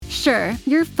Sure,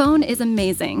 your phone is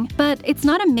amazing, but it's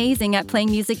not amazing at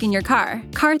playing music in your car.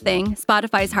 CarThing,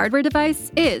 Spotify's hardware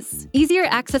device, is. Easier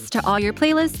access to all your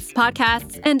playlists,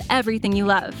 podcasts, and everything you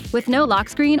love, with no lock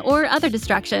screen or other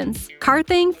distractions.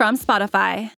 CarThing from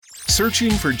Spotify.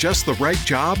 Searching for just the right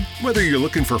job? Whether you're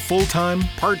looking for full-time,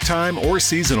 part-time, or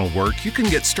seasonal work, you can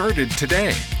get started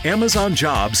today. Amazon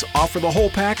Jobs offer the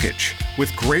whole package,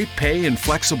 with great pay and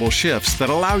flexible shifts that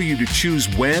allow you to choose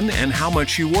when and how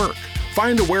much you work.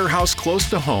 Find a warehouse close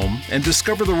to home and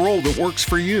discover the role that works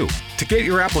for you. To get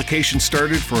your application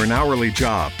started for an hourly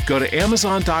job, go to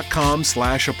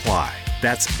amazon.com/apply.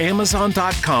 That's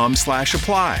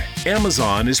amazon.com/apply.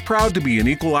 Amazon is proud to be an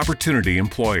equal opportunity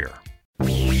employer.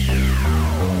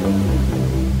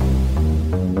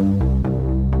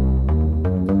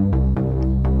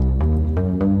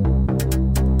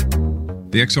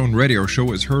 The X-Zone Radio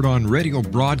Show is heard on radio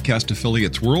broadcast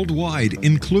affiliates worldwide,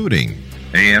 including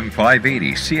AM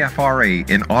 580 CFRA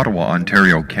in Ottawa,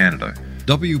 Ontario, Canada.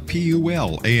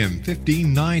 WPUL AM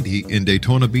 1590 in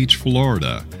Daytona Beach,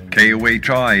 Florida.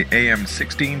 KOHI AM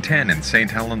 1610 in St.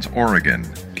 Helens, Oregon.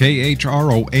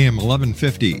 KHRO AM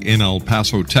 1150 in El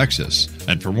Paso, Texas.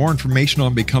 And for more information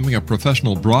on becoming a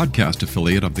professional broadcast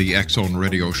affiliate of the X-Zone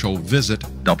Radio Show, visit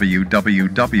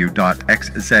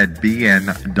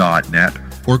www.xzbn.net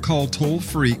or call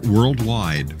toll-free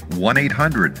worldwide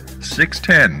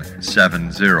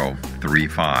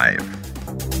 1-800-610-7035.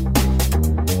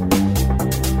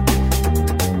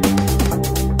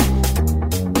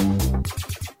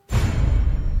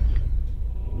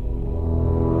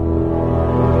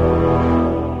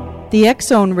 The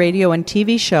X-Zone radio and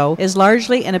TV show is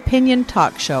largely an opinion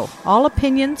talk show. All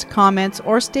opinions, comments,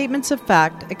 or statements of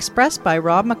fact expressed by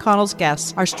Rob McConnell's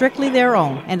guests are strictly their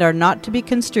own and are not to be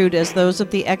construed as those of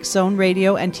the X-Zone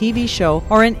radio and TV show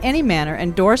or in any manner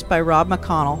endorsed by Rob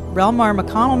McConnell, Relmar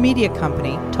McConnell Media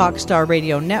Company, Talkstar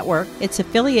Radio Network, its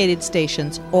affiliated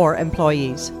stations, or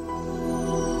employees.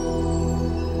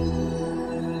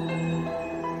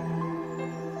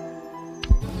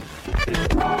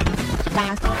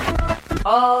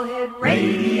 All Hit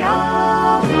Radio.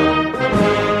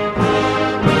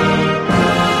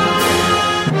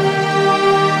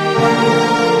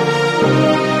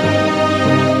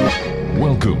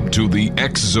 Welcome to the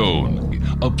X-Zone,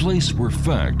 a place where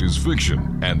fact is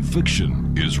fiction and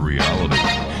fiction is reality.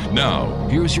 Now,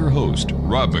 here's your host,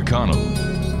 Rob McConnell.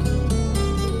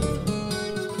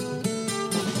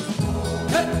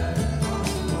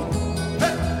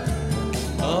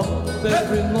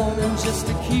 Every morning just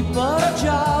to keep a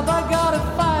job, I gotta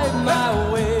fight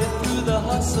my way through the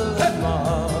hustle and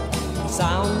mob.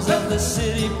 Sounds of the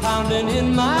city pounding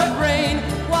in my brain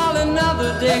while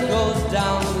another day goes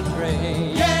down the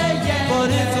drain.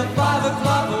 But it's a 5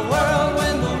 o'clock world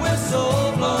when the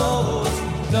whistle blows.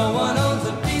 No one owns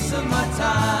a piece of my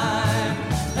time,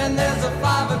 and there's a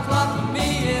 5 o'clock for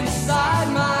me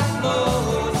inside my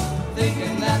clothes,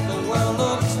 thinking that the world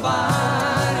looks fine.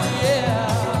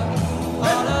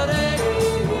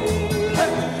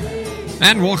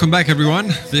 And welcome back,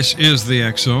 everyone. This is the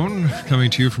X-Zone,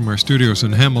 coming to you from our studios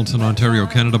in Hamilton, Ontario,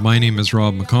 Canada. My name is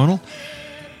Rob McConnell.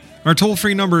 Our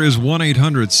toll-free number is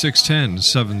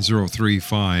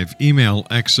 1-800-610-7035. Email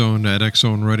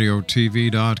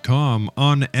xzone@xzoneradiotv.com.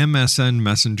 On MSN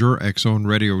Messenger,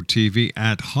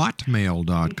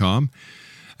 xzoneradiotv@hotmail.com.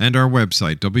 And our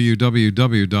website,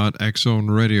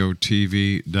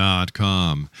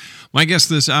 www.xzoneradiotv.com. My guest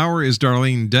this hour is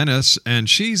Darlene Dennis, and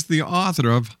she's the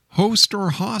author of Host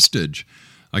or Hostage,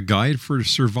 a guide for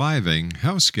surviving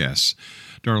house guests.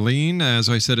 Darlene, as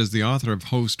I said, is the author of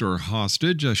Host or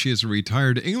Hostage. She is a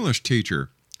retired English teacher.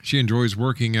 She enjoys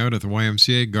working out at the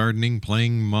YMCA, gardening,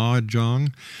 playing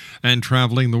mahjong, and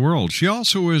traveling the world. She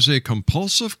also is a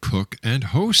compulsive cook and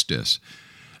hostess.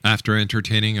 After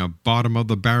entertaining a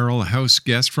bottom-of-the-barrel house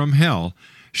guest from hell,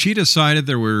 she decided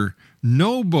there were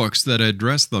no books that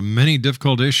address the many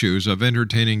difficult issues of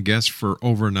entertaining guests for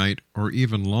overnight or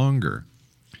even longer.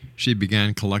 She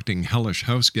began collecting hellish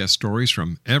house guest stories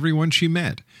from everyone she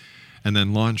met, and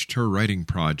then launched her writing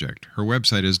project. Her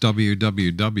website is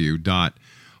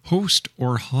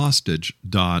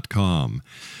www.hostorhostage.com.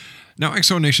 Now,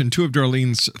 X-Zone Nation, 2 of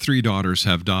Darlene's 3 daughters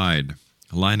have died.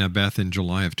 Lina Beth in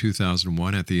July of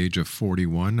 2001 at the age of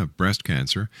 41 of breast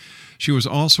cancer. She was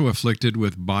also afflicted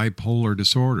with bipolar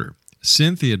disorder.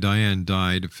 Cynthia Diane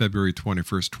died February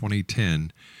 21st,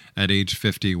 2010 at age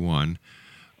 51,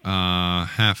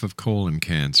 half of colon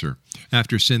cancer.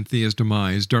 After Cynthia's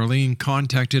demise, Darlene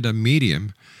contacted a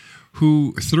medium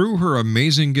who, through her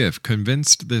amazing gift,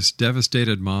 convinced this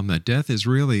devastated mom that death is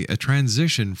really a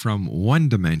transition from one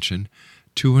dimension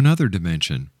to another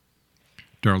dimension.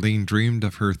 Darlene dreamed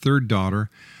of her third daughter,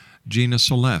 Gina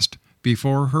Celeste,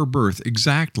 before her birth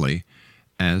exactly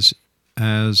as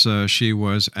she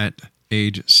was at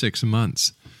age 6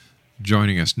 months.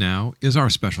 Joining us now is our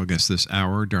special guest this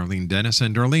hour, Darlene Dennis.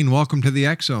 And Darlene, welcome to the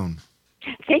X Zone.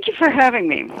 Thank you for having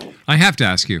me. I have to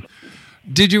ask you,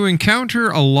 did you encounter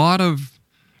a lot of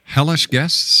hellish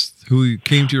guests who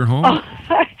came to your home? Oh,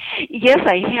 yes,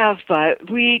 I have, but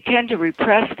we tend to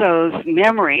repress those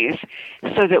memories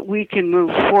so that we can move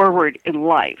forward in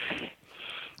life.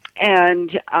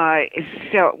 And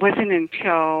so it wasn't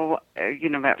until,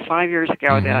 about 5 years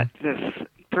ago that this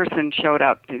person showed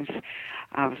up, this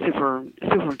super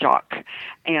jock,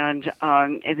 and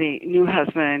the new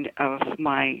husband of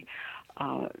my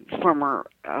former,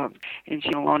 and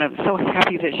she alone. I was so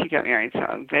happy that she got married, so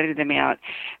I invited them out.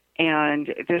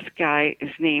 And this guy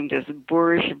is named as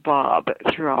Boorish Bob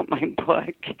throughout my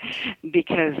book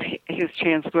because his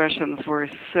transgressions were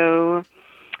so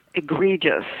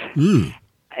egregious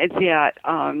that,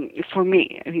 for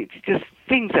me, it's just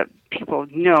things that people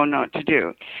know not to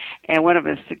do. And one of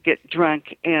us to get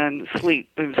drunk and sleep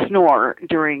and snore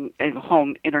during a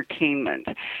home entertainment.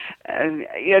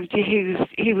 He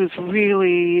was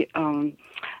really,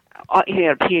 he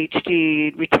had a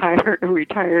PhD,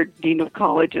 retired dean of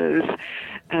colleges,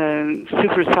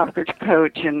 super soccer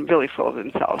coach, and really full of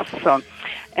himself. So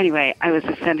anyway, I was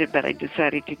offended, but I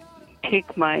decided to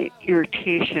take my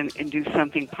irritation and do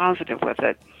something positive with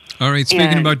it. All right,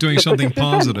 speaking about doing something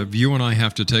positive, you and I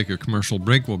have to take a commercial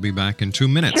break. We'll be back in 2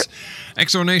 minutes. Sure.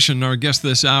 Exonation, our guest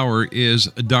this hour is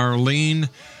Darlene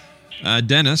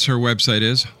Dennis. Her website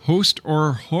is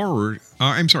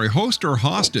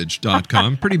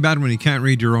hostorhostage.com. Pretty bad when you can't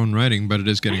read your own writing, but it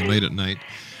is getting late at night.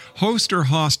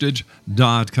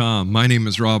 hostorhostage.com. My name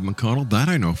is Rob McConnell, that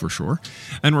I know for sure.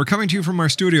 And we're coming to you from our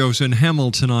studios in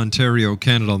Hamilton, Ontario,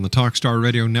 Canada, on the Talkstar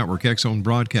Radio Network, X-Zone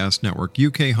Broadcast Network,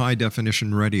 UK High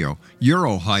Definition Radio,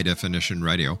 Euro High Definition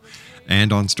Radio,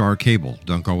 and on Star Cable.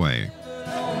 Don't go away.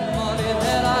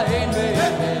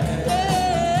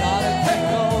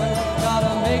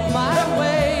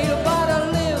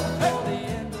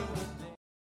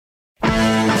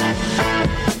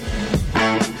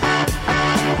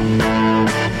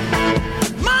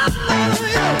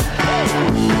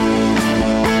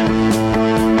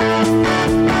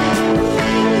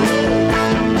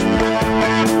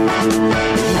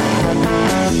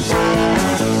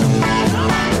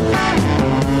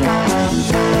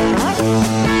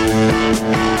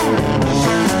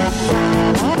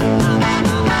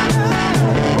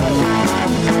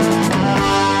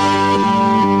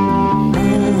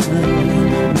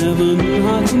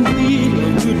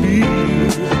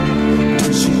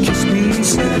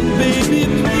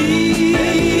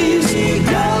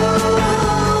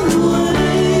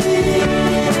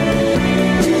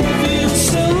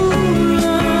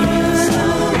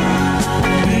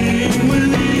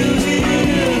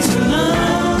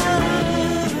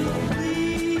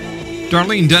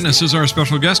 Darlene Dennis is our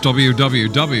special guest,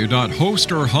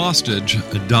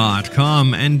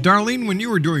 www.hostorhostage.com. And Darlene, when you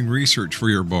were doing research for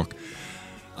your book,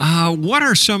 what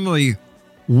are some of the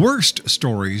worst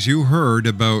stories you heard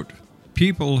about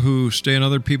people who stay in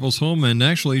other people's home and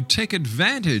actually take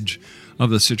advantage of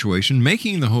the situation,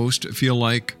 making the host feel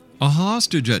like a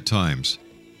hostage at times?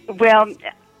 Well,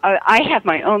 I have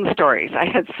my own stories. I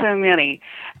had so many.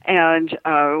 And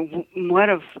one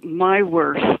of my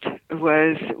worst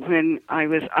was when I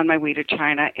was on my way to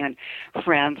China and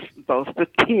friends, both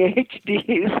with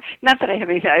PhDs. Not that I have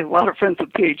any, I have a lot of friends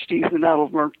with PhDs, and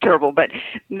that were terrible. But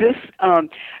this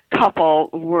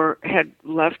couple had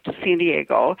left San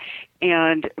Diego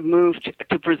and moved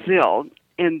to Brazil,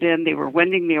 and then they were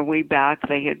wending their way back.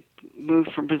 They had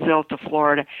moved from Brazil to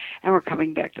Florida and were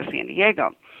coming back to San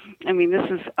Diego. I mean, this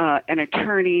is an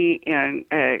attorney, and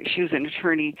she was an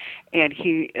attorney, and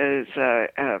he is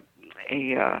a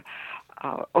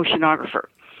oceanographer.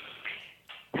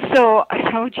 So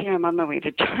I told you I'm on my way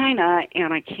to China,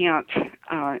 and I can't,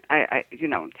 but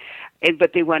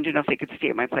they wanted to know if they could stay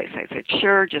at my place. I said,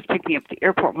 sure, just pick me up at the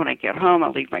airport when I get home.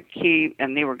 I'll leave my key,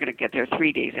 and they were going to get there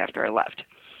 3 days after I left.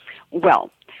 Well,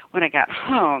 when I got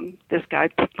home, this guy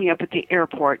picked me up at the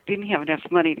airport, didn't have enough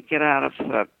money to get out of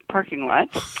the parking lot.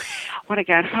 When I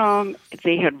got home,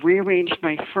 they had rearranged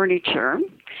my furniture.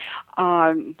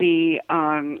 Their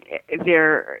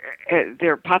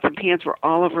pots and pans were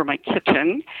all over my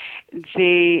kitchen.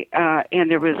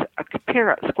 And there was a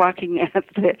parrot squawking at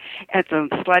the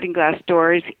sliding glass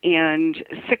doors, and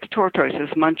 6 tortoises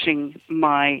munching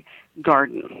my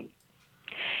garden.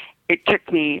 It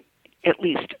took me at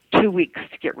least 2 weeks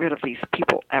to get rid of these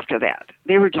people after that.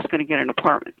 They were just going to get an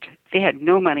apartment. They had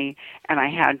no money, and I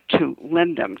had to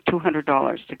lend them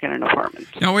 $200 to get an apartment.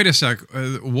 Now, wait a sec.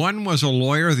 One was a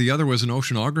lawyer, the other was an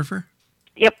oceanographer?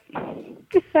 Yep.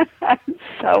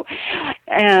 So,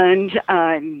 and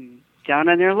down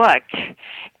on their luck.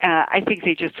 I think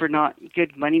they just were not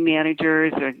good money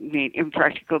managers or made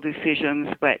impractical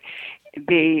decisions, but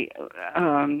they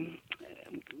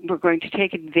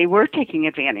were taking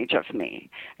advantage of me.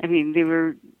 I mean,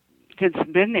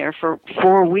 had been there for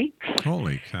 4 weeks.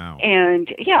 Holy cow.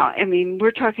 And yeah, I mean,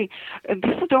 we're talking,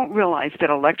 people don't realize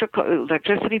that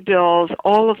electricity bills,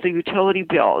 all of the utility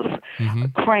bills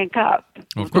crank up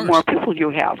the more people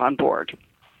you have on board.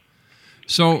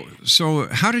 So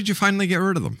how did you finally get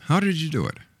rid of them? How did you do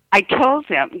it? I told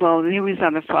them, well, he was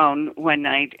on the phone one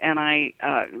night and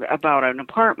about an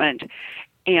apartment,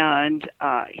 and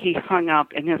he hung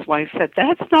up, and his wife said,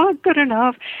 "That's not good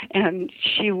enough." And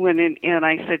she went in, and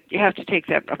I said, "You have to take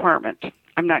that apartment.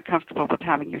 I'm not comfortable with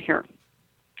having you here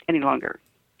any longer.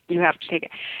 You have to take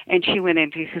it." And she went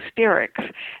into hysterics.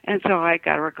 And so I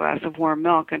got her a glass of warm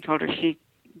milk and told her,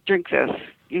 "Drink this.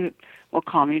 It will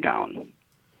calm you down."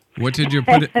 What did you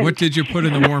put? What did you put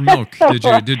in the warm milk?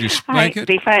 Did you spike it?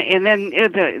 And then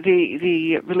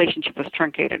the relationship was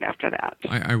truncated after that.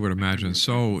 I would imagine.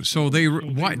 So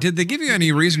why did they give you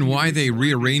any reason why they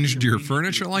rearranged your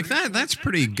furniture like that? That's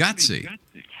pretty gutsy.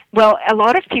 Well, a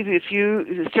lot of people, if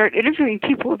you start interviewing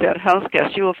people about house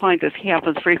guests, you will find this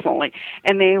happens frequently,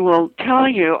 and they will tell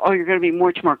you, "Oh, you're going to be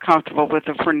much more comfortable with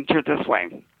the furniture this way."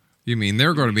 You mean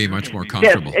they're going to be much more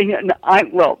comfortable? They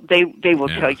will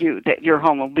tell you that your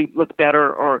home will look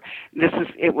better, or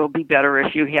it will be better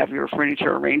if you have your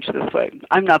furniture arranged this way.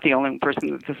 I'm not the only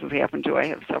person that this has happened to. I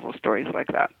have several stories like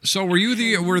that. So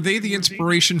were they the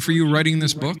inspiration for you writing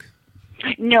this book?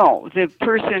 No, the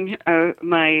person,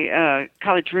 my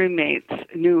college roommate's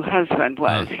new husband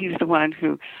was. He's the one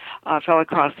who fell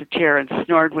across the chair and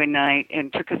snored one night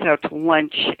and took us out to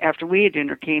lunch after we had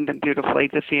entertained them beautifully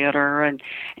at the theater and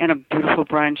a beautiful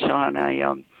brunch on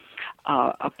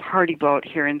a party boat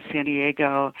here in San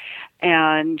Diego,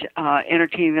 and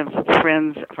entertained them with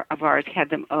friends of ours, had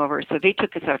them over. So they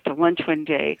took us out to lunch one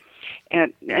day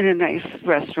in a nice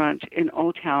restaurant in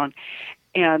Old Town.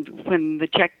 And when the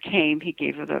check came, he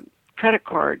gave her the credit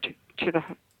card to the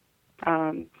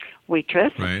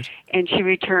waitress, right. And she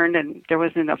returned, and there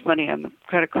wasn't enough money on the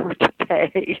credit card to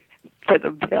pay for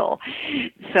the bill.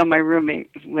 So my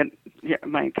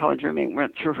college roommate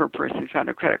went through her purse and found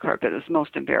a credit card, but it was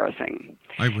most embarrassing.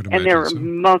 I would imagine. And there were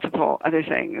multiple other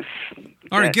things.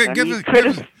 All right,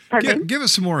 give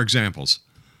us some more examples.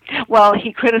 Well,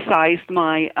 he criticized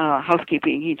my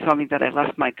housekeeping. He told me that I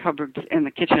left my cupboards in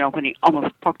the kitchen open. He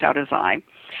almost poked out his eye.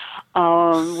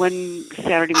 One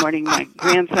Saturday morning, my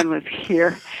grandson was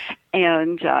here,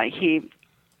 and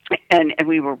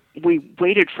we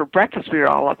waited for breakfast. We were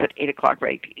all up at 8:00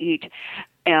 ready to eat,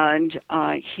 and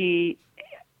he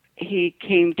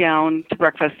came down to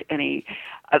breakfast, and he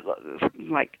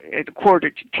like at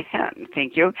 9:45,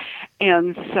 thank you.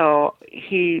 And so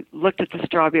he looked at the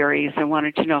strawberries and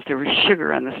wanted to know if there was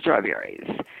sugar on the strawberries.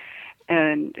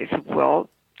 And I said, "Well,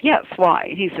 yes,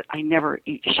 why?" He said, "I never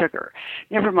eat sugar."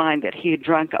 Never mind that he had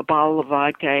drunk a bottle of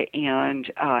vodka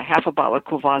and half a bottle of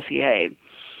Courvoisier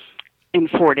in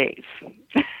 4 days,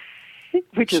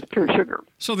 which is pure sugar.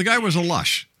 So the guy was a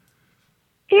lush.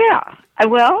 Yeah,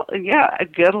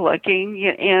 good looking,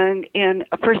 and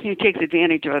a person who takes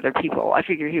advantage of other people. I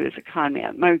figure he was a con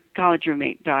man. My college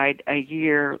roommate died a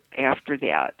year after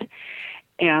that,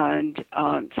 and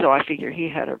so I figure he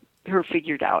had her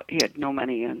figured out. He had no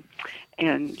money,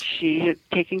 and she had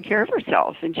taken care of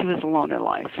herself, and she was alone in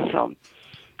life. So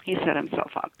he set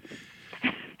himself up.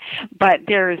 But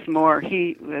there is more.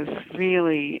 He was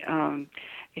really.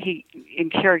 He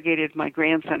interrogated my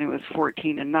grandson, who was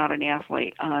 14 and not an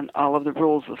athlete, on all of the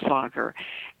rules of soccer.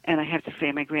 And I have to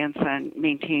say my grandson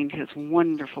maintained his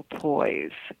wonderful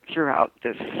poise throughout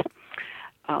this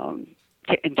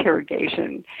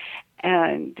interrogation.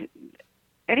 And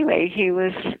anyway, he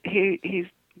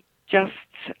just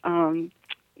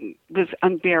was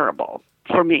unbearable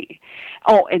for me.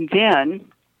 Oh, and then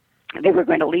they were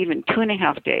going to leave in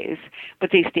 2.5 days,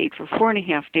 but they stayed for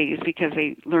 4.5 days because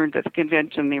they learned that the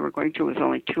convention they were going to was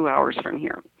only 2 hours from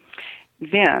here.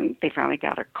 Then they finally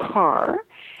got a car,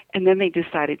 and then they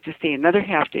decided to stay another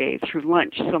half day through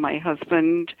lunch. So my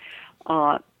husband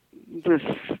was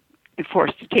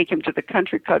forced to take him to the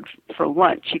country club for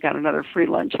lunch. He got another free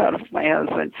lunch out of my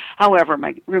husband. However,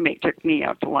 my roommate took me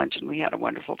out to lunch, and we had a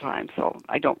wonderful time, so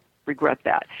I don't regret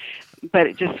that. But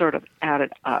it just sort of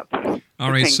added up.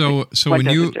 All right, so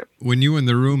when you and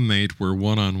the roommate were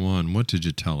one-on-one, what did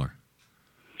you tell her?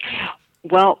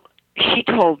 Well, she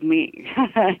told me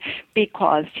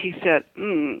because she said,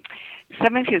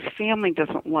 some of his family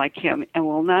doesn't like him and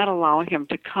will not allow him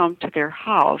to come to their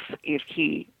house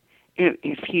they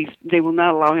will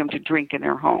not allow him to drink in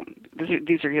their home.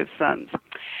 These are his sons.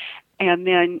 And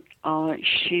then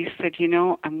she said,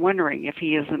 I'm wondering if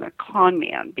he isn't a con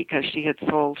man, because she had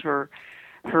sold her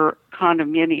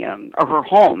condominium or her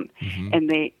home,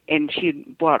 and she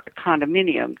had bought a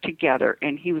condominium together,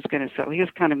 and he was going to sell his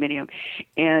condominium,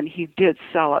 and he did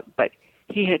sell it, but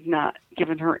he had not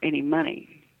given her any money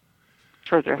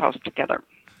for their house together.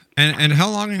 And how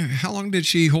long did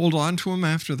she hold on to him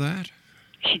after that?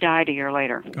 She died a year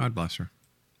later. God bless her.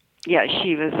 Yeah,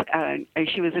 she was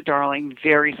a darling,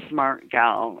 very smart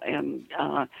gal, and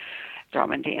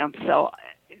drum and dance. So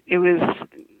it was,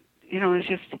 it's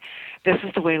just, this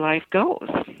is the way life goes.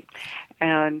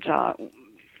 And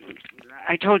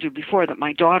I told you before that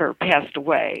my daughter passed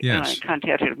away. Yes. And I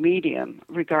contacted a medium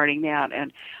regarding that,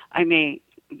 and I may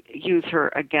use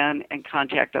her again and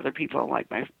contact other people like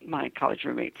my college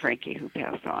roommate Frankie, who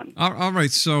passed on. All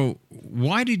right, so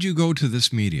why did you go to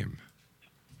this medium?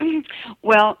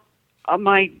 Well,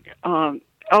 my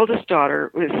eldest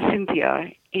daughter was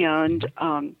Cynthia, and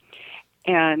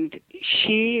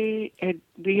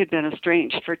we had been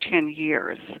estranged for 10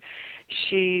 years.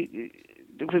 She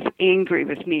was angry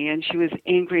with me, and she was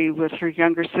angry with her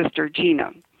younger sister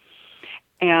Gina.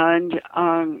 And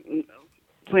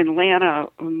when Lana,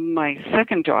 my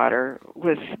second daughter,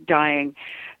 was dying,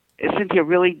 Cynthia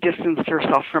really distanced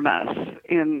herself from us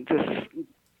in this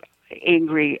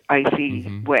angry,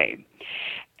 icy way.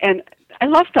 And I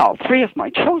loved all three of my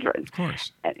children. Of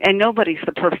course. And nobody's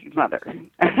the perfect mother.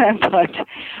 But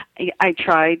I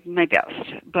tried my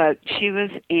best. But she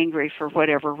was angry for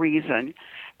whatever reason.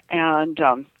 And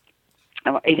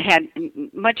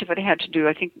much of it had to do,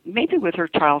 I think, maybe with her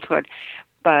childhood.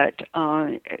 But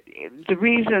the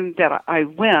reason that I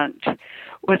went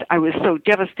was I was so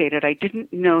devastated. I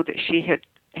didn't know that she had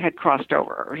crossed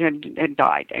over or had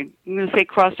died. I'm going to say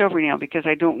crossed over now because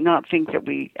I don't not think that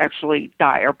we actually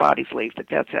die. Our bodies leave, but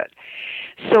that's it.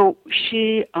 So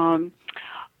she, on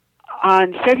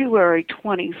February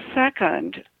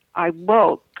 22nd, I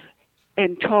woke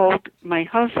and told my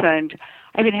husband,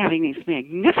 I've been having these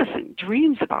magnificent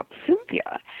dreams about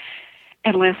Cynthia.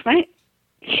 And last night,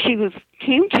 she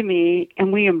came to me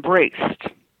and we embraced.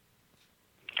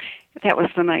 That was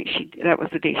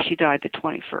the day she died, the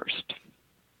 21st.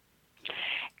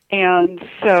 And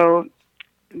so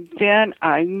then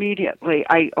I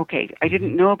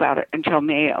didn't know about it until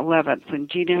May 11th when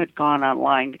Gina had gone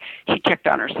online. She checked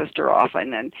on her sister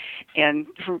often, and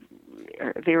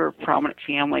they were a prominent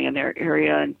family in their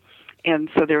area, and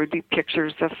so there would be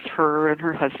pictures of her and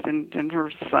her husband and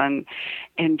her son,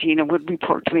 and Gina would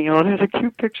report to me, there's the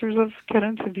cute pictures of Ken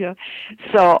and Cynthia.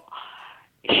 So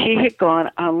she had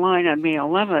gone online on May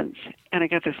 11th, and I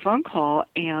got this phone call,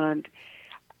 and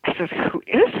I said, who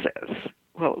is this?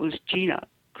 Well, it was Gina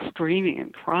screaming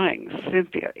and crying,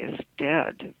 Cynthia is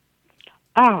dead.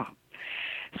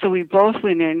 So we both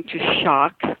went into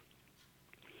shock.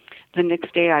 The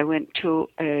next day I went to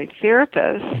a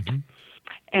therapist,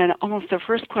 and almost the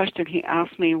first question he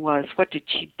asked me was, what did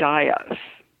she die of?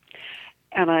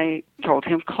 And I told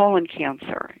him colon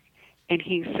cancer. And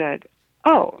he said,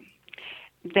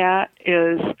 that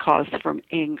is caused from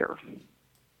anger.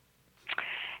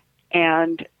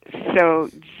 And so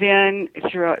then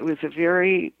it was a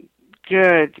very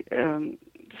good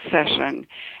session,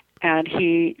 and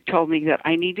he told me that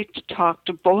I needed to talk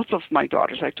to both of my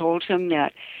daughters. I told him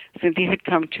that Cynthia had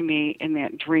come to me in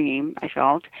that dream, I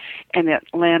felt, and that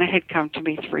Lana had come to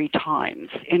me 3 times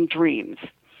in dreams.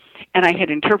 And I had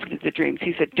interpreted the dreams.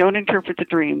 He said, don't interpret the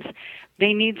dreams.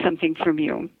 They need something from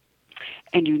you,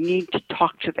 and you need to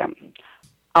talk to them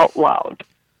out loud.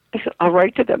 I said, I'll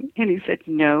write to them. And he said,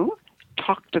 no,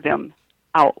 talk to them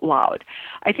out loud.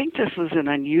 I think this was an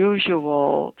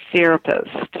unusual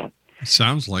therapist.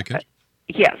 Sounds like it.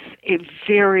 Yes, it's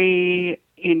very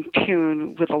in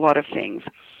tune with a lot of things.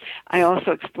 I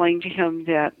also explained to him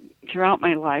that throughout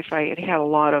my life I had had a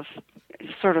lot of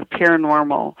sort of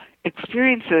paranormal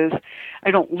experiences.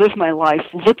 I don't live my life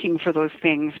looking for those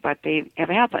things, but they have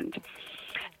happened.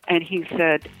 And he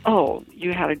said,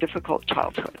 you had a difficult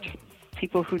childhood.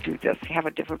 People who do this have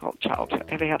a difficult childhood,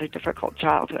 have had a difficult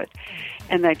childhood.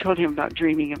 And I told him about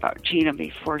dreaming about Gina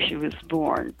before she was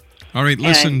born. All right,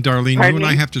 listen, Darlene, you and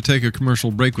I have to take a commercial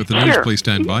break with the news. Please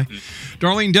stand by.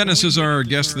 Darlene Dennis is our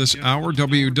guest this hour,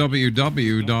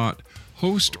 www.hostorhostage.com.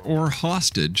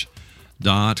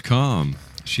 hostorhostage.com.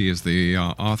 She is the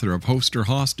author of Host or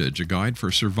Hostage, a guide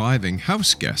for surviving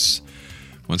house guests.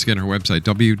 Once again, her website,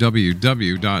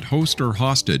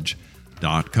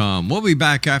 www.hostorhostage.com. We'll be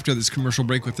back after this commercial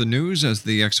break with the news as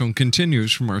the X Zone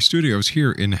continues from our studios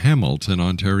here in Hamilton,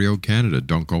 Ontario, Canada.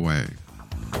 Don't go away.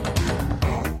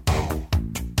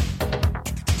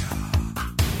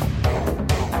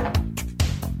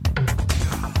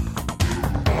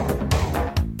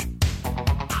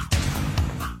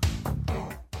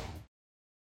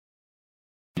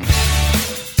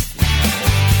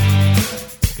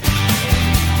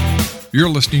 You're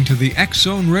listening to the X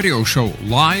Zone Radio Show,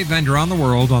 live and around the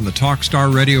world on the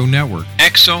Talkstar Radio Network,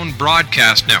 X Zone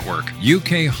Broadcast Network,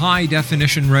 UK High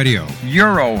Definition Radio,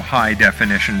 Euro High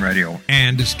Definition Radio,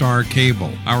 and Star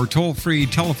Cable. Our toll-free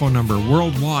telephone number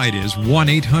worldwide is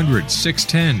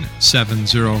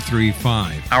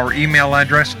 1-800-610-7035. Our email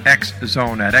address,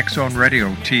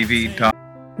 xzone@xzoneradiotv.com.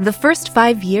 The first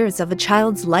 5 years of a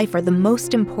child's life are the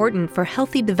most important for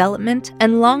healthy development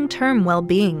and long-term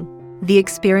well-being. The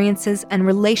experiences and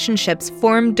relationships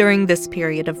formed during this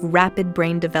period of rapid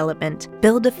brain development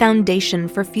build a foundation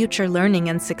for future learning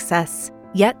and success.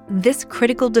 Yet, this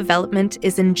critical development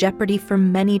is in jeopardy for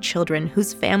many children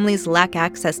whose families lack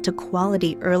access to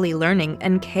quality early learning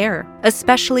and care,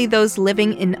 especially those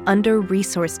living in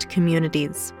under-resourced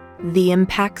communities. The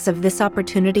impacts of this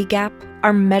opportunity gap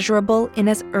are measurable in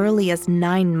as early as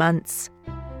 9 months.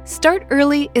 Start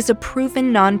Early is a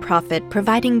proven nonprofit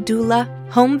providing doula,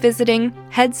 home visiting,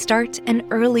 Head Start, and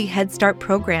early Head Start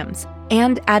programs,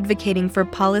 and advocating for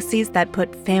policies that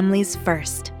put families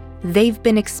first. They've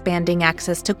been expanding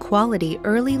access to quality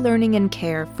early learning and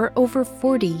care for over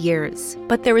 40 years,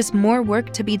 but there is more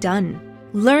work to be done.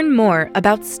 Learn more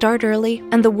about Start Early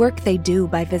and the work they do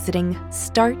by visiting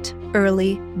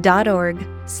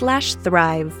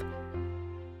startearly.org/thrive.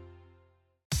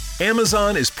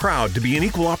 Amazon is proud to be an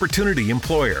equal opportunity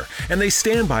employer, and they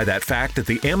stand by that fact at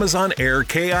the Amazon Air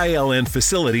KILN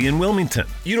facility in Wilmington.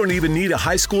 You don't even need a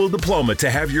high school diploma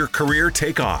to have your career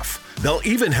take off. They'll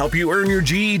even help you earn your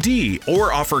GED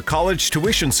or offer college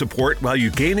tuition support while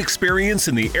you gain experience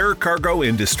in the air cargo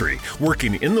industry,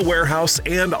 working in the warehouse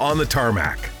and on the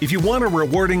tarmac. If you want a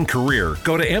rewarding career,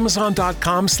 go to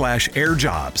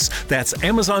amazon.com/airjobs. That's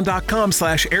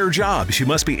amazon.com/airjobs. You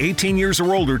must be 18 years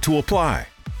or older to apply.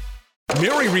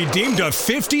 Mary redeemed a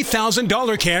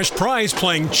 $50,000 cash prize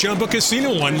playing Chumba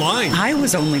Casino online. I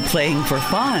was only playing for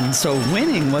fun, so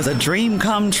winning was a dream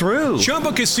come true.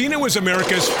 Chumba Casino is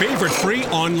America's favorite free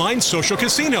online social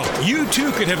casino. You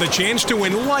too could have the chance to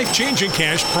win life-changing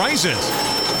cash prizes.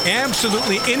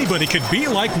 Absolutely anybody could be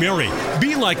like Mary.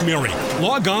 Be like Mary.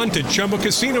 Log on to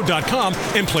ChumbaCasino.com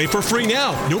and play for free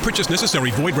now. No purchase necessary.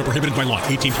 Void where prohibited by law.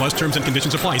 18 plus terms and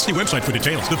conditions apply. See website for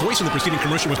details. The voice in the preceding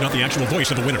commercial was not the actual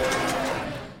voice of the winner.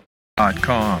 On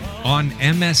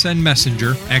MSN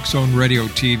Messenger, X Zone Radio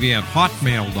TV at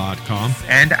hotmail.com,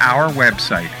 and our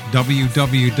website,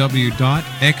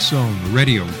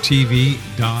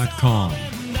 www.xzoneradiotv.com.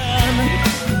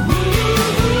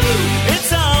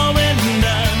 It's all been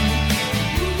done.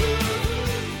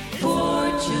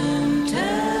 Fortune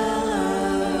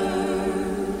teller,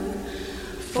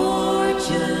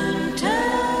 fortune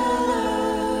teller,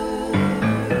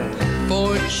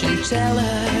 Fortune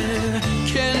teller,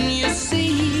 can you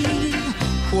see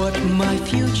what my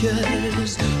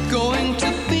future's going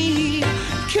to be?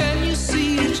 Can you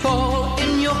see it all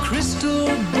in your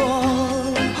crystal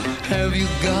ball? Have you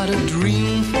got a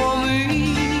dream for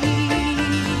me?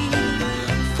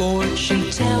 Fortune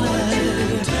teller,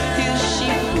 is she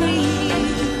free?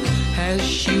 Has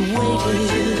she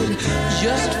waited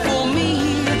just for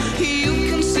me? You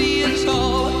can see it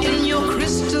all in your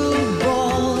crystal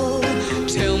ball.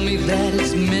 Tell me that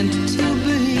it's meant to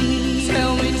be.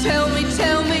 Tell me, tell me,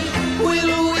 tell me,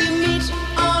 will we meet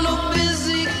on a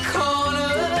busy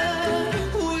corner?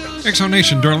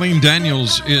 Exonation, Darlene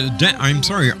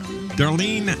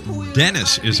Darlene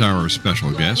Dennis is our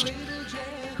special guest.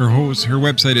 Her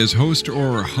website is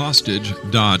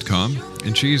hostorhostage.com,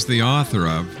 and she's the author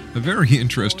of a very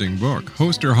interesting book,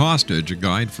 Host or Hostage, a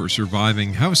guide for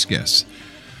surviving house guests.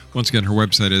 Once again, her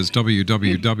website is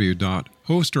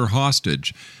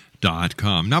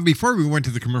www.hostorhostage.com. Now, before we went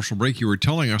to the commercial break, you were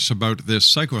telling us about this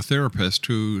psychotherapist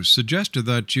who suggested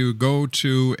that you go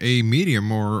to a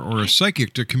medium or a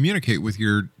psychic to communicate with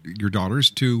your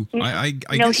daughters. He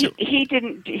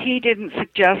didn't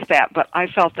suggest that, but I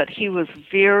felt that he was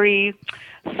very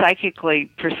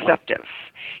psychically perceptive.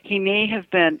 He may have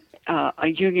been a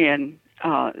Jungian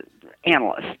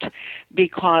analyst,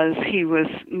 because he was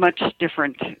much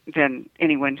different than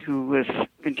anyone who was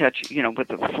in touch, with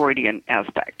the Freudian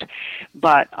aspect.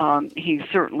 But he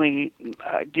certainly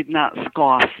did not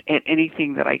scoff at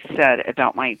anything that I said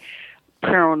about my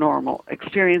paranormal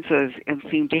experiences and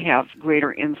seemed to have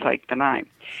greater insight than I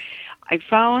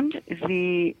found.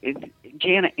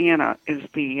 Jana Anna is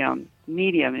the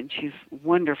medium, and she's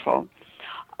wonderful.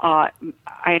 I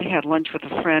had lunch with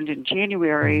a friend in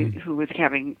January who was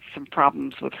having some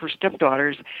problems with her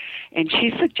stepdaughters, and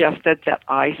she suggested that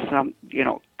I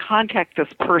contact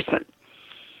this person.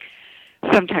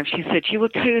 Sometimes she said she will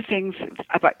tell you things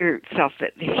about yourself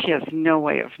that she has no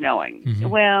way of knowing.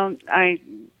 Well,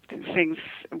 things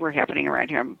were happening around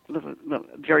here. I'm living a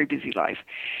very busy life.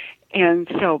 And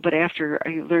so, but after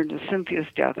I learned of Cynthia's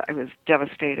death, I was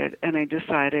devastated, and I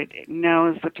decided now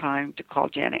is the time to call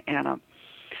Jana Anna.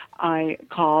 I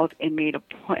called and made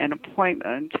an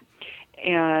appointment,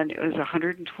 and it was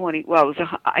 $120. Well,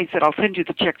 I said, I'll send you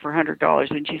the check for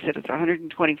 $100, and she said it's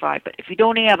 $125. But if you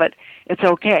don't have it, it's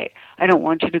okay. I don't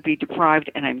want you to be deprived,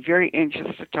 and I'm very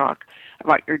anxious to talk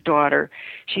about your daughter.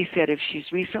 She said if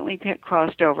she's recently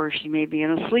crossed over, she may be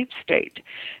in a sleep state.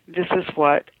 This is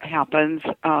what happens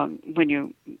when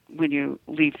you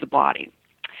leave the body,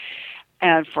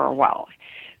 and for a while.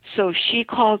 So she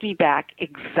called me back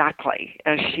exactly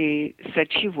as she said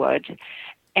she would,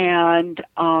 and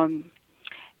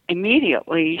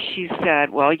immediately she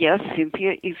said, well, yes,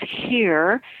 Cynthia is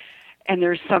here, and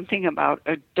there's something about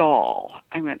a doll.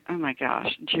 I went, oh my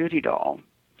gosh, Judy doll.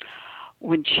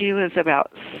 When she was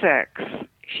about 6,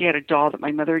 she had a doll that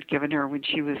my mother had given her when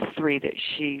she was 3 that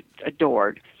she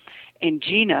adored. And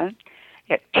Gina,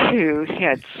 at 2,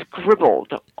 had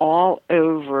scribbled all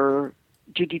over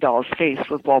Judy doll's face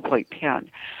with ballpoint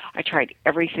pen. I tried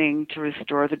everything to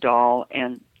restore the doll,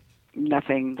 and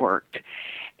nothing worked.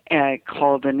 And I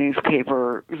called the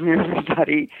newspaper,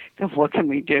 everybody, what can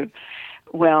we do?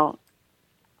 Well,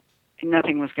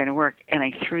 nothing was going to work, and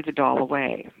I threw the doll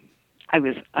away. I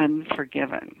was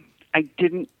unforgiven. I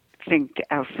didn't think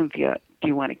to ask Cynthia, do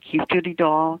you want to keep Judy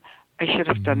doll? I should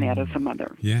have done that as a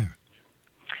mother. Yeah.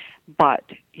 But,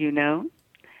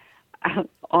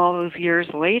 all those years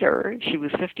later, she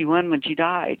was 51 when she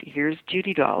died. Here's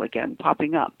Judy doll again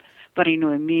popping up. But I knew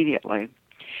immediately.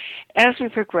 As we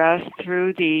progressed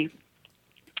through the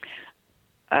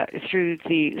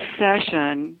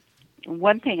session,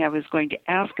 one thing I was going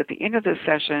to ask at the end of the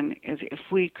session is if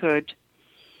we could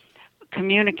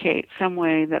communicate, some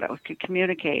way that I could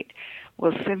communicate.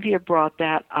 Well, Cynthia brought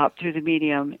that up through the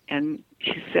medium, and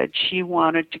she said she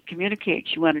wanted to communicate.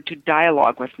 She wanted to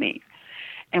dialogue with me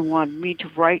and wanted me to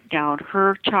write down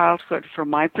her childhood from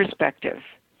my perspective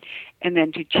and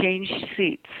then to change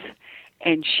seats.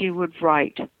 And she would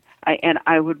write, and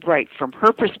I would write from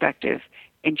her perspective,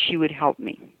 and she would help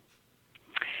me.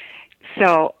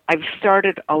 So I've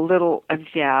started a little of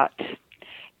that,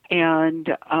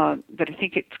 but I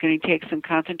think it's going to take some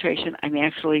concentration. I'm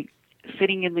actually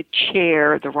sitting in the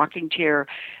chair, the rocking chair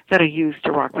that I used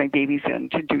to rock my babies in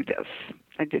to do this.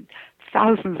 I did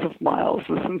thousands of miles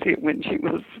with Cynthia when she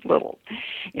was little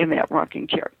in that rocking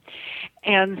chair.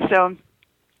 And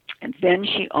then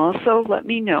she also let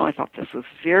me know, I thought this was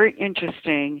very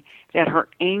interesting, that her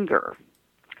anger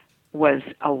was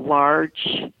a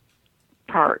large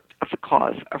part of the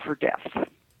cause of her death.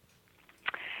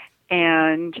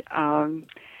 And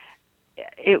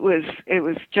it was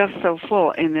just so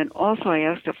full. And then also I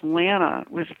asked if Lana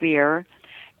was there,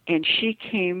 and she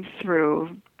came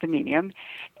through the medium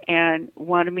and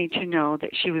wanted me to know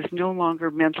that she was no longer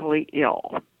mentally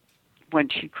ill when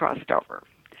she crossed over.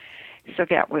 So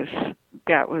that was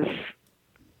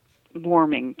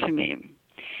warming to me.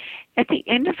 At the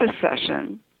end of the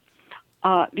session,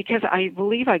 because I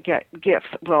believe I get gifts,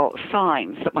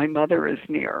 signs that my mother is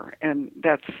near, and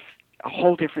that's a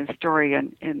whole different story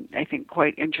and I think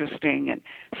quite interesting and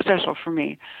special for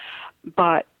me.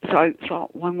 But so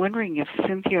I'm wondering if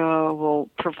Cynthia will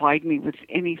provide me with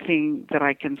anything that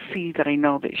I can see that I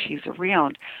know that she's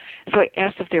around. So I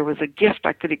asked if there was a gift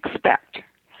I could expect.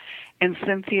 And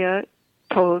Cynthia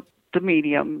told the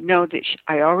medium, no, that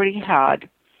I already had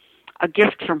a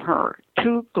gift from her,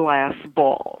 2 glass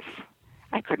balls.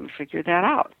 I couldn't figure that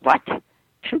out. What?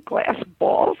 2 glass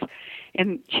balls?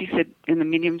 And she said, and the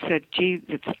medium said, gee,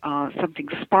 it's something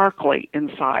sparkly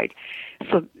inside.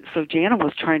 So Jana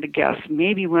was trying to guess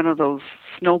maybe one of those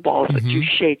snowballs that you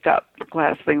shake up,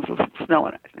 glass things with snow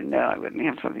in it. And no, I wouldn't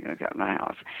have something like that in my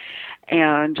house.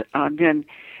 And then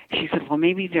she said, well,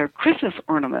 maybe they're Christmas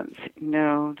ornaments.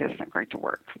 No, that's not going to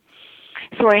work.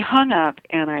 So I hung up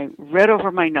and I read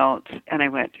over my notes and I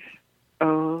went,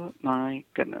 oh my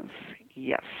goodness,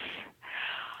 yes.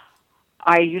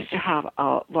 I used to have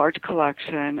a large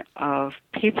collection of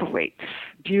paperweights,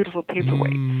 beautiful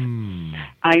paperweights.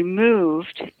 I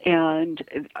moved, and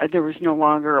there was no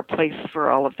longer a place for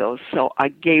all of those, so I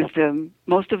gave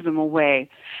most of them away.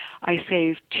 I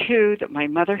saved 2 that my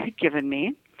mother had given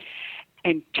me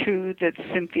and 2 that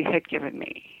Cynthia had given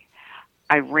me.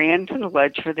 I ran to the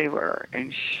ledge where they were,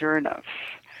 and sure enough,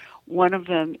 one of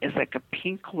them is like a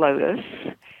pink lotus,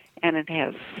 and it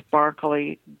has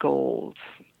sparkly gold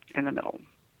in the middle.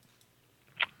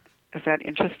 Is that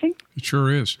interesting? It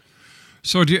sure is.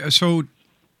 So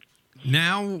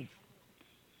now,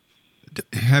 do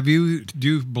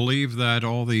you believe that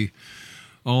all the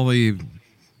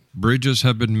bridges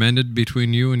have been mended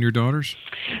between you and your daughters?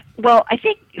 Well, I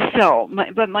think so.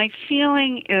 But my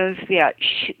feeling is that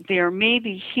there may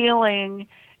be healing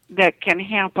that can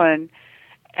happen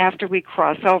after we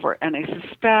cross over, and I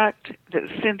suspect that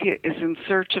Cynthia is in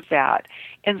search of that.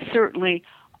 And certainly,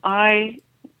 I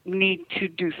need to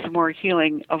do some more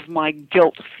healing of my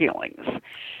guilt feelings.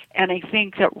 And I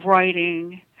think that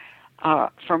writing,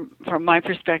 from my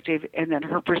perspective and then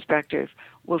her perspective,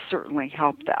 will certainly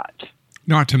help that.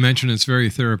 Not to mention it's very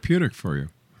therapeutic for you.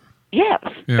 Yes,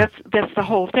 Yeah. that's the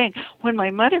whole thing. When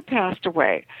my mother passed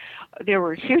away, there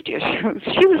were huge issues.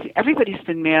 Everybody's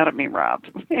been mad at me, Rob.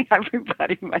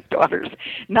 Everybody, my daughters,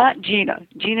 not Gina.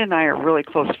 Gina and I are really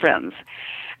close friends.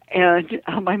 And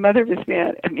my mother was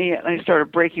mad at me, and I started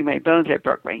breaking my bones. I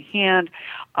broke my hand.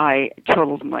 I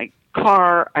totaled my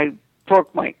car. I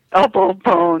broke my elbow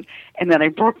bone, and then I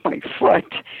broke my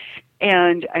foot.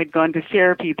 And I'd gone to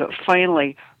therapy, but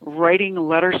finally writing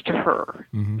letters to her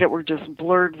that were just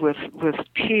blurred with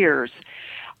tears.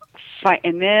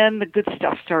 And then the good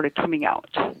stuff started coming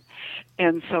out.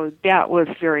 And so that was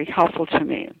very helpful to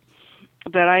me.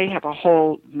 But I have a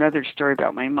whole another story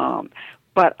about my mom.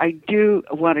 But I do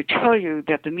want to tell you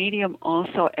that the medium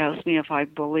also asked me if I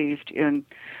believed in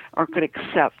or could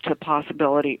accept the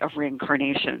possibility of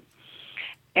reincarnation.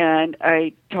 And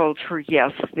I told her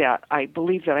yes, that I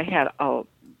believed that I had a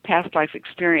past life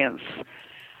experience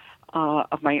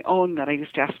of my own, that I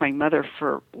used to ask my mother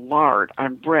for lard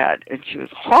on bread, and she was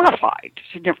horrified.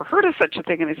 She'd never heard of such a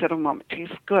thing, and I said, "Oh, Mom, it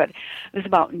tastes good." It was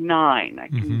about 9. I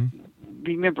can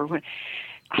remember when.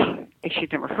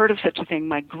 She'd never heard of such a thing.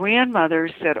 My grandmother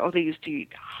said, "Oh, they used to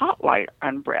eat hot light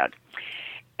on bread,"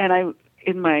 and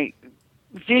in my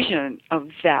vision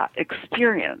of that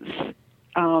experience,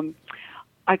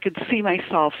 I could see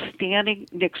myself standing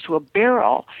next to a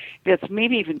barrel that's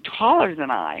maybe even taller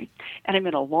than I, and I'm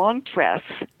in a long dress,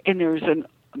 and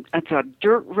it's a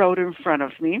dirt road in front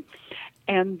of me,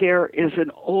 and there is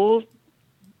an old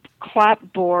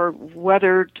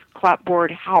weathered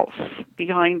clapboard house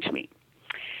behind me.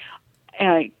 And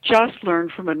I just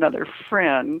learned from another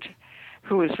friend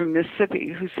who was from Mississippi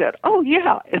who said, "Oh,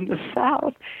 yeah, in the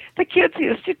South, the kids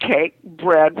used to take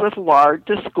bread with lard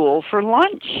to school for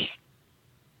lunch."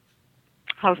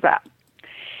 How's that?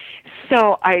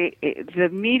 So the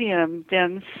medium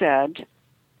then said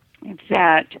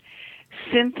that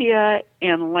Cynthia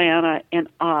and Lana and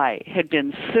I had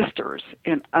been sisters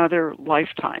in other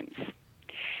lifetimes,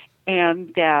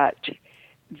 and that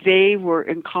they were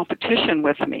in competition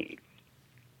with me.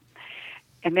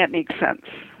 And that makes sense.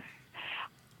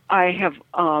 I have,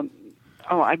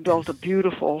 I built a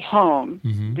beautiful home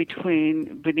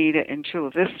between Bonita and Chula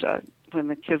Vista when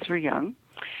the kids were young.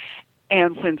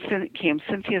 And when it came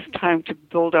Cynthia's time to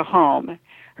build a home,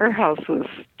 her house was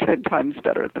 10 times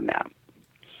better than that.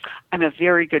 I'm a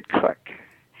very good cook.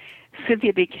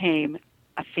 Cynthia became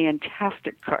a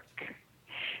fantastic cook.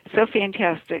 So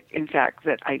fantastic, in fact,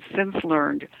 that I've since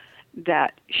learned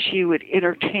that she would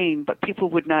entertain, but people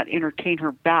would not entertain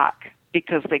her back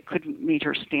because they couldn't meet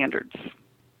her standards.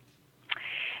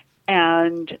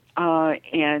 And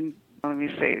let me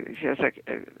say, she was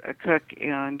a cook,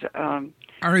 and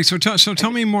all right. So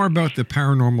tell me more about the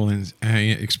paranormal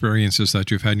experiences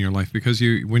that you've had in your life, because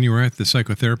when you were at the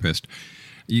psychotherapist,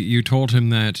 you told him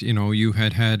that you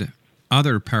had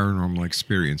other paranormal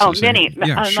experiences. Oh, many.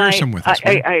 Share some with us.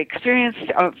 I experienced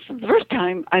the first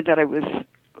time that I was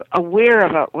aware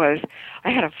of it was I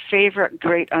had a favorite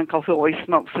great uncle who always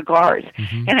smoked cigars,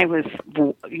 and I was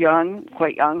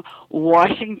quite young,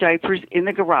 washing diapers in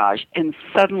the garage, and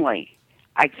suddenly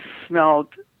I smelled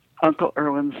Uncle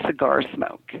Irwin's cigar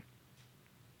smoke.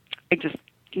 I just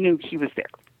knew he was there.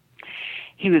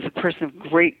 He was a person of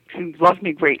he loved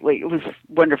me greatly. It was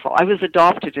wonderful. I was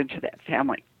adopted into that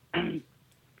family.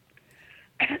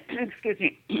 Excuse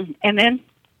me.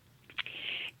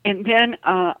 And then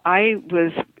I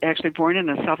was actually born in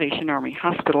a Salvation Army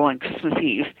hospital on Christmas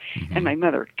Eve, and my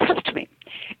mother kept me.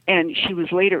 And she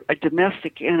was later a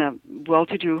domestic in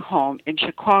well-to-do home in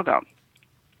Chicago.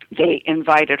 They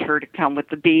invited her to come with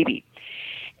the baby.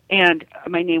 And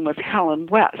my name was Helen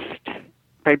West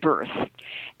by birth.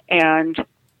 And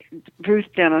Ruth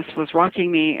Dennis was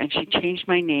rocking me, and she changed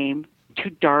my name to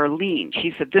Darlene.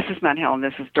 She said, "This is not Helen,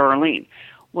 this is Darlene."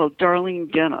 Well,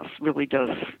 Darlene Dennis really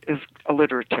is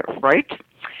alliterative, right?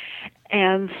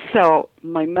 And so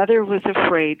my mother was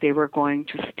afraid they were going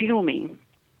to steal me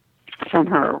from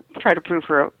her, try to prove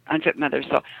her an unfit mother.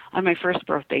 So on my first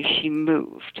birthday, she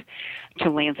moved to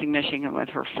Lansing, Michigan with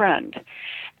her friend.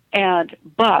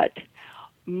 But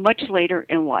much later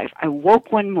in life, I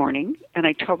woke one morning and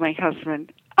I told my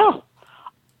husband, "Oh,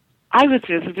 I was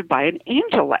visited by an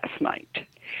angel last night."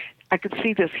 I could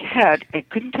see this head. I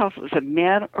couldn't tell if it was a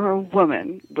man or a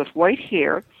woman with white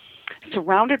hair,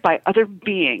 surrounded by other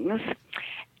beings.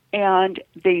 And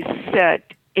they said,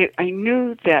 I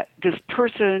knew that this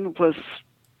person was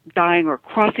dying or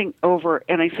crossing over.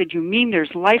 And I said, "You mean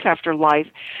there's life after life?"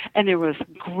 And there was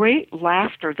great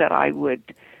laughter that I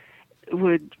would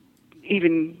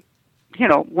even,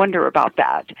 wonder about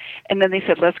that. And then they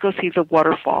said, "Let's go see the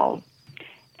waterfall."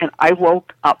 And I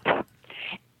woke up,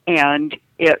 and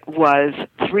it was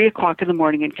 3 o'clock in the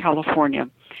morning in California.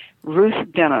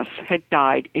 Ruth Dennis had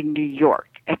died in New York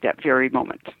at that very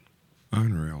moment.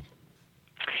 Unreal.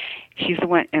 She's the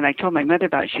one, and I told my mother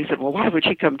about it. She said, "Well, why would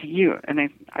she come to you?" And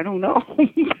I don't know.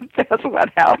 That's what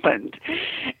happened.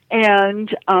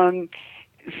 And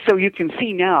so you can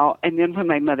see now, and then when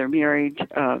my mother married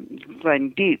Glenn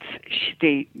Dietz,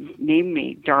 they named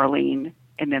me Darlene,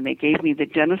 and then they gave me the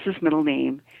Dennis's middle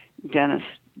name, Dennis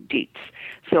Dietz.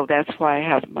 So that's why I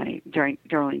have my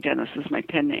Darlene Dennis as my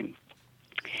pen name.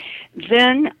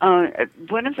 Then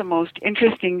one of the most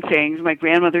interesting things, my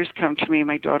grandmother's come to me,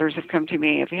 my daughters have come to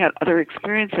me, I've had other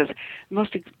experiences. The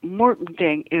most important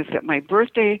thing is that my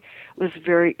birthday was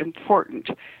very important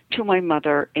to my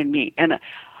mother and me. And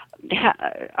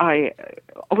I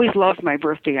always loved my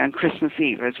birthday on Christmas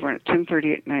Eve. As we're at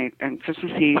 10:30 at night on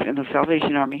Christmas Eve in the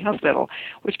Salvation Army Hospital,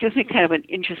 which gives me kind of an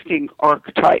interesting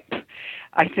archetype,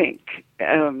 I think,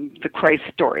 the Christ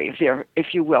story,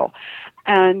 if you will.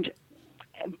 And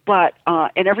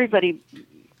everybody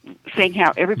sang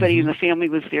everybody in the family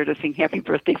was there to sing happy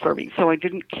birthday for me. So I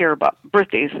didn't care about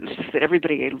birthdays. It's just that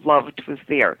everybody I loved was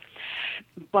there.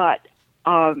 But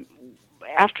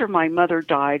after my mother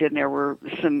died and there were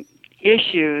some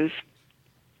issues,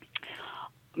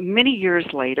 many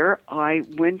years later, I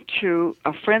went to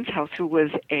a friend's house who was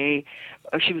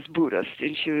she was Buddhist,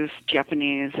 and she was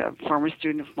Japanese, a former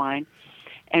student of mine,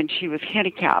 and she was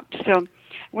handicapped. So I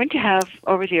went to have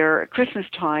over there at Christmas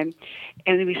time,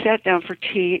 and then we sat down for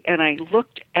tea, and I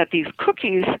looked at these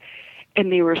cookies,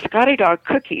 and they were Scotty Dog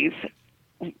cookies,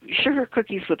 sugar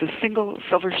cookies with a single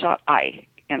silver shot eye,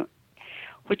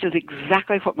 which is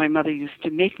exactly what my mother used to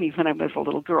make me when I was a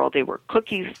little girl. They were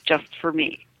cookies just for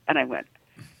me. And I went,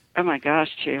 "Oh my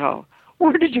gosh, Chiho,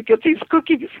 where did you get these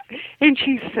cookies?" And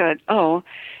she said,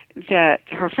 that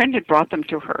her friend had brought them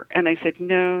to her. And I said,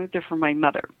 "No, they're for my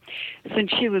mother."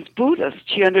 Since she was Buddhist,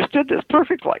 she understood this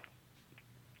perfectly.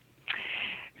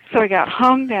 So I got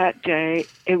home that day.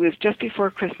 It was just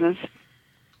before Christmas.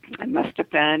 It must have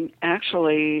been,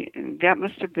 that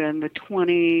must have been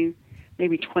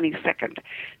maybe 22nd.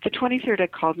 The 23rd, I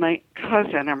called my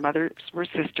cousin. Our mothers were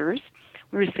sisters.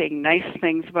 We were saying nice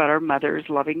things about our mothers,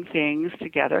 loving things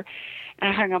together. And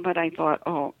I hung up and I thought,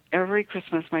 every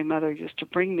Christmas my mother used to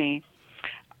bring me,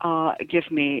 give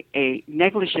me a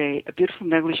negligee, a beautiful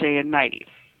negligee and nightie.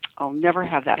 I'll never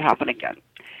have that happen again.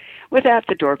 With that,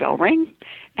 the doorbell rang,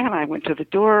 and I went to the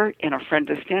door, and a friend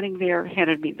was standing there,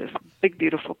 handed me this big,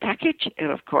 beautiful package,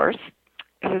 and of course,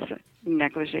 it was a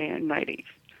negligee and nightie.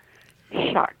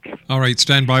 Shock. All right,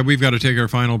 stand by. We've got to take our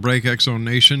final break. X-Zone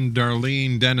Nation,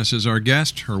 Darlene Dennis is our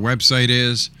guest. Her website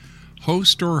is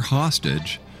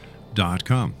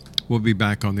hostorhostage.com. We'll be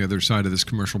back on the other side of this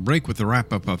commercial break with the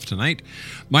wrap-up of tonight.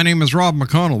 My name is Rob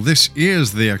McConnell. This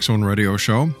is the X-Zone Radio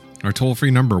Show. Our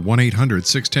toll-free number,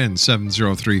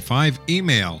 1-800-610-7035.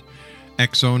 Email,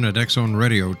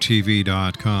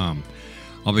 xzone@xzoneradiotv.com.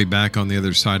 I'll be back on the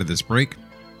other side of this break,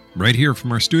 right here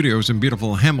from our studios in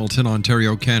beautiful Hamilton,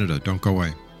 Ontario, Canada. Don't go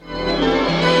away.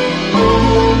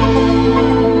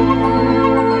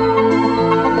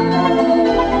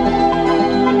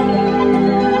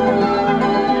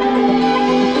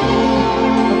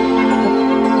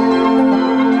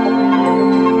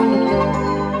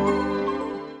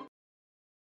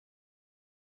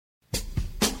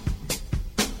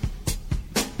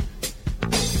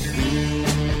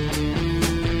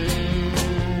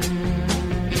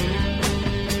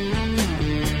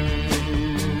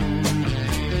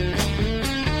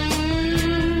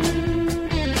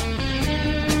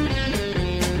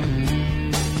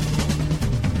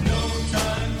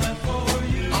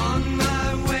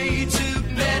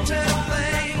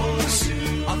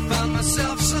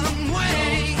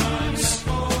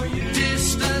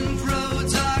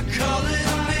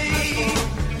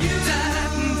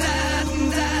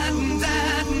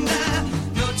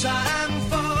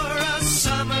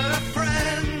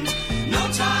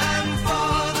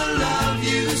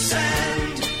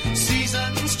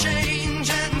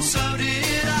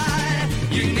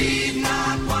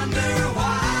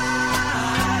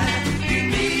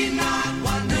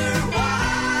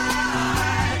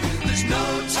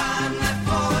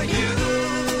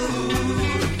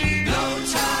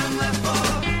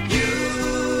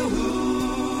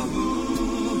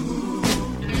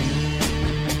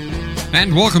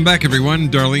 And welcome back, everyone.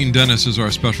 Darlene Dennis is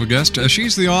our special guest.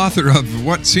 She's the author of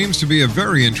what seems to be a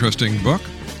very interesting book,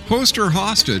 Host or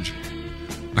Hostage,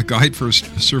 a guide for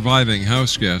surviving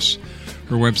house guests.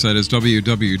 Her website is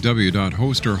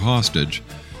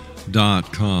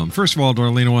www.hostorhostage.com. First of all,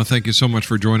 Darlene, I want to thank you so much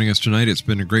for joining us tonight. It's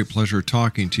been a great pleasure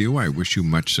talking to you. I wish you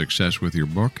much success with your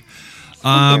book.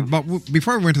 But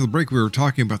before we went to the break, we were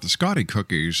talking about the Scotty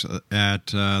cookies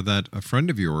that a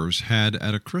friend of yours had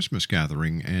at a Christmas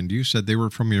gathering, and you said they were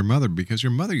from your mother because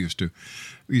your mother used to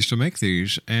make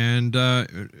these. And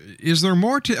is there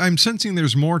more to? I'm sensing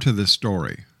there's more to this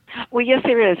story. Well, yes,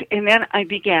 there is. And then I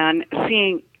began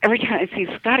seeing, every time I see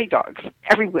Scotty dogs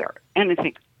everywhere, and I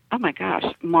think, oh my gosh,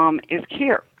 Mom is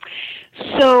here.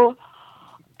 So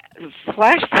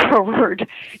flash forward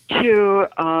to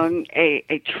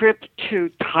a trip to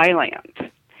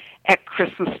Thailand at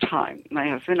Christmas time. My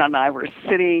husband and I were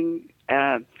sitting,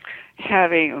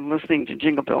 listening to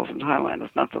Jingle Bells in Thailand.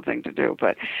 It's not the thing to do,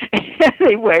 but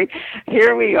anyway,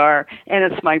 here we are,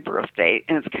 and it's my birthday,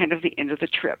 and it's kind of the end of the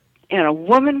trip. And a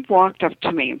woman walked up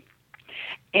to me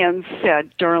and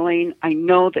said, Darlene, I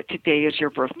know that today is your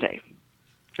birthday.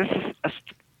 This is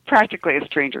practically a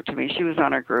stranger to me. She was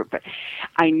on our group, but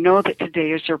I know that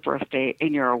today is your birthday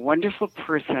and you're a wonderful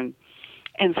person.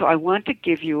 And so I want to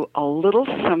give you a little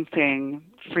something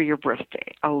for your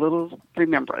birthday, a little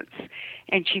remembrance.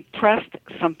 And she pressed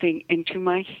something into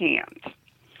my hand.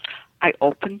 I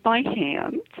opened my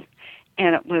hand,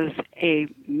 and it was a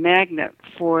magnet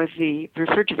for the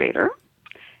refrigerator,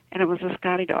 and it was a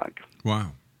Scotty dog.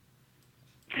 Wow.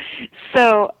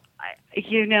 So,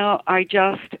 I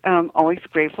just always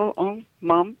grateful. Oh,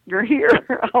 Mom, you're here.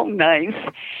 Oh, nice.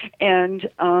 And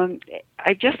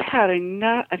I just had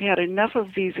enough. I've had enough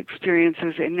of these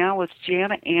experiences, and now with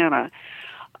Jana Anna,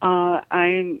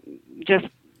 I'm just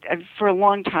for a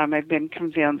long time I've been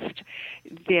convinced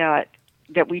that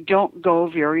we don't go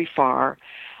very far.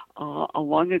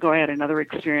 Long ago, I had another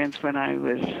experience when I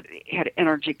had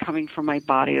energy coming from my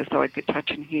body as though I could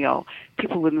touch and heal.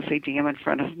 People wouldn't say damn in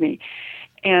front of me.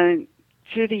 And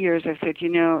through the years, I've said,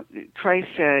 Christ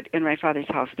said, in my Father's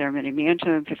house there are many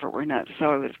mansions. If it were not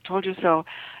so, I would have told you so.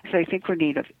 So I think we're in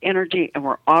need of energy, and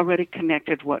we're already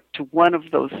connected to one of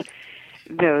those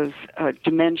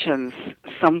dimensions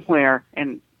somewhere,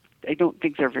 and I don't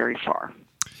think they're very far.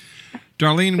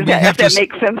 Darlene, that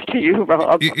makes sense to you,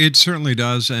 Rob? It certainly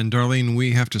does. And Darlene,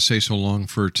 we have to say so long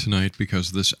for tonight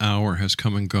because this hour has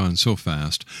come and gone so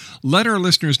fast. Let our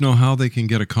listeners know how they can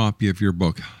get a copy of your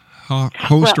book,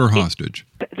 Host or Hostage.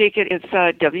 Go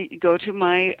to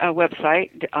my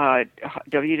website,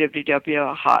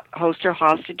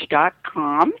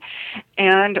 www.hostorhostage.com,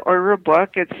 and order a book.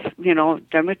 It's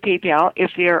done with PayPal.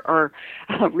 If there are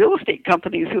real estate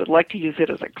companies who would like to use it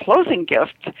as a closing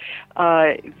gift,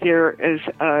 it's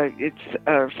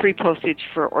free postage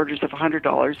for orders of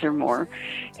 $100 or more,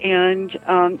 and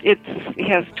it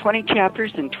has 20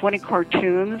 chapters and 20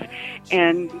 cartoons,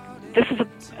 and this is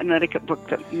an etiquette book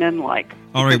that men like.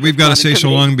 All right, we've got to say so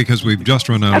long because we've just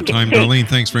run out of time. Darlene,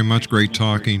 thanks very much. Great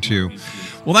talking to you.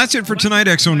 Well, that's it for tonight,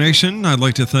 Exo Nation. I'd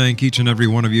like to thank each and every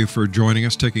one of you for joining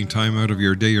us, taking time out of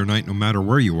your day or night, no matter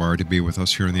where you are, to be with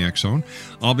us here in the X Zone.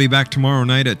 I'll be back tomorrow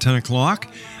night at 10 o'clock.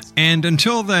 And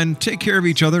until then, take care of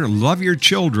each other, love your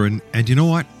children, and you know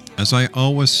what? As I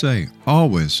always say,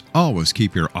 always, always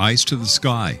keep your eyes to the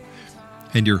sky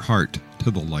and your heart to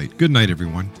the light. Good night,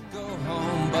 everyone.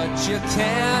 But you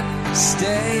can't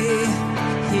stay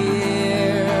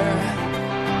here.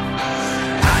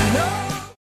 I know.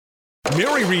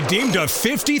 Mary redeemed a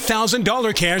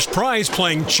 $50,000 cash prize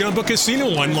playing Chumba Casino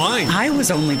online. I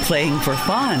was only playing for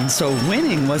fun, so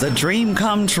winning was a dream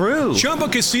come true. Chumba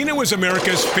Casino is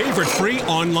America's favorite free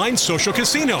online social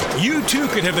casino. You too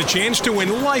could have the chance to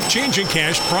win life-changing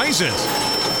cash prizes.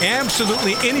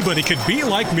 Absolutely anybody could be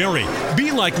like Mary.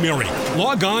 Be like Mary.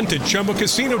 Log on to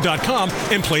ChumbaCasino.com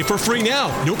and play for free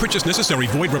now. No purchase necessary.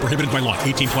 Void where prohibited by law.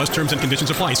 18 plus terms and conditions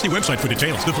apply. See website for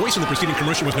details. The voice in the preceding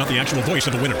commercial was not the actual voice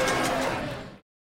of the winner.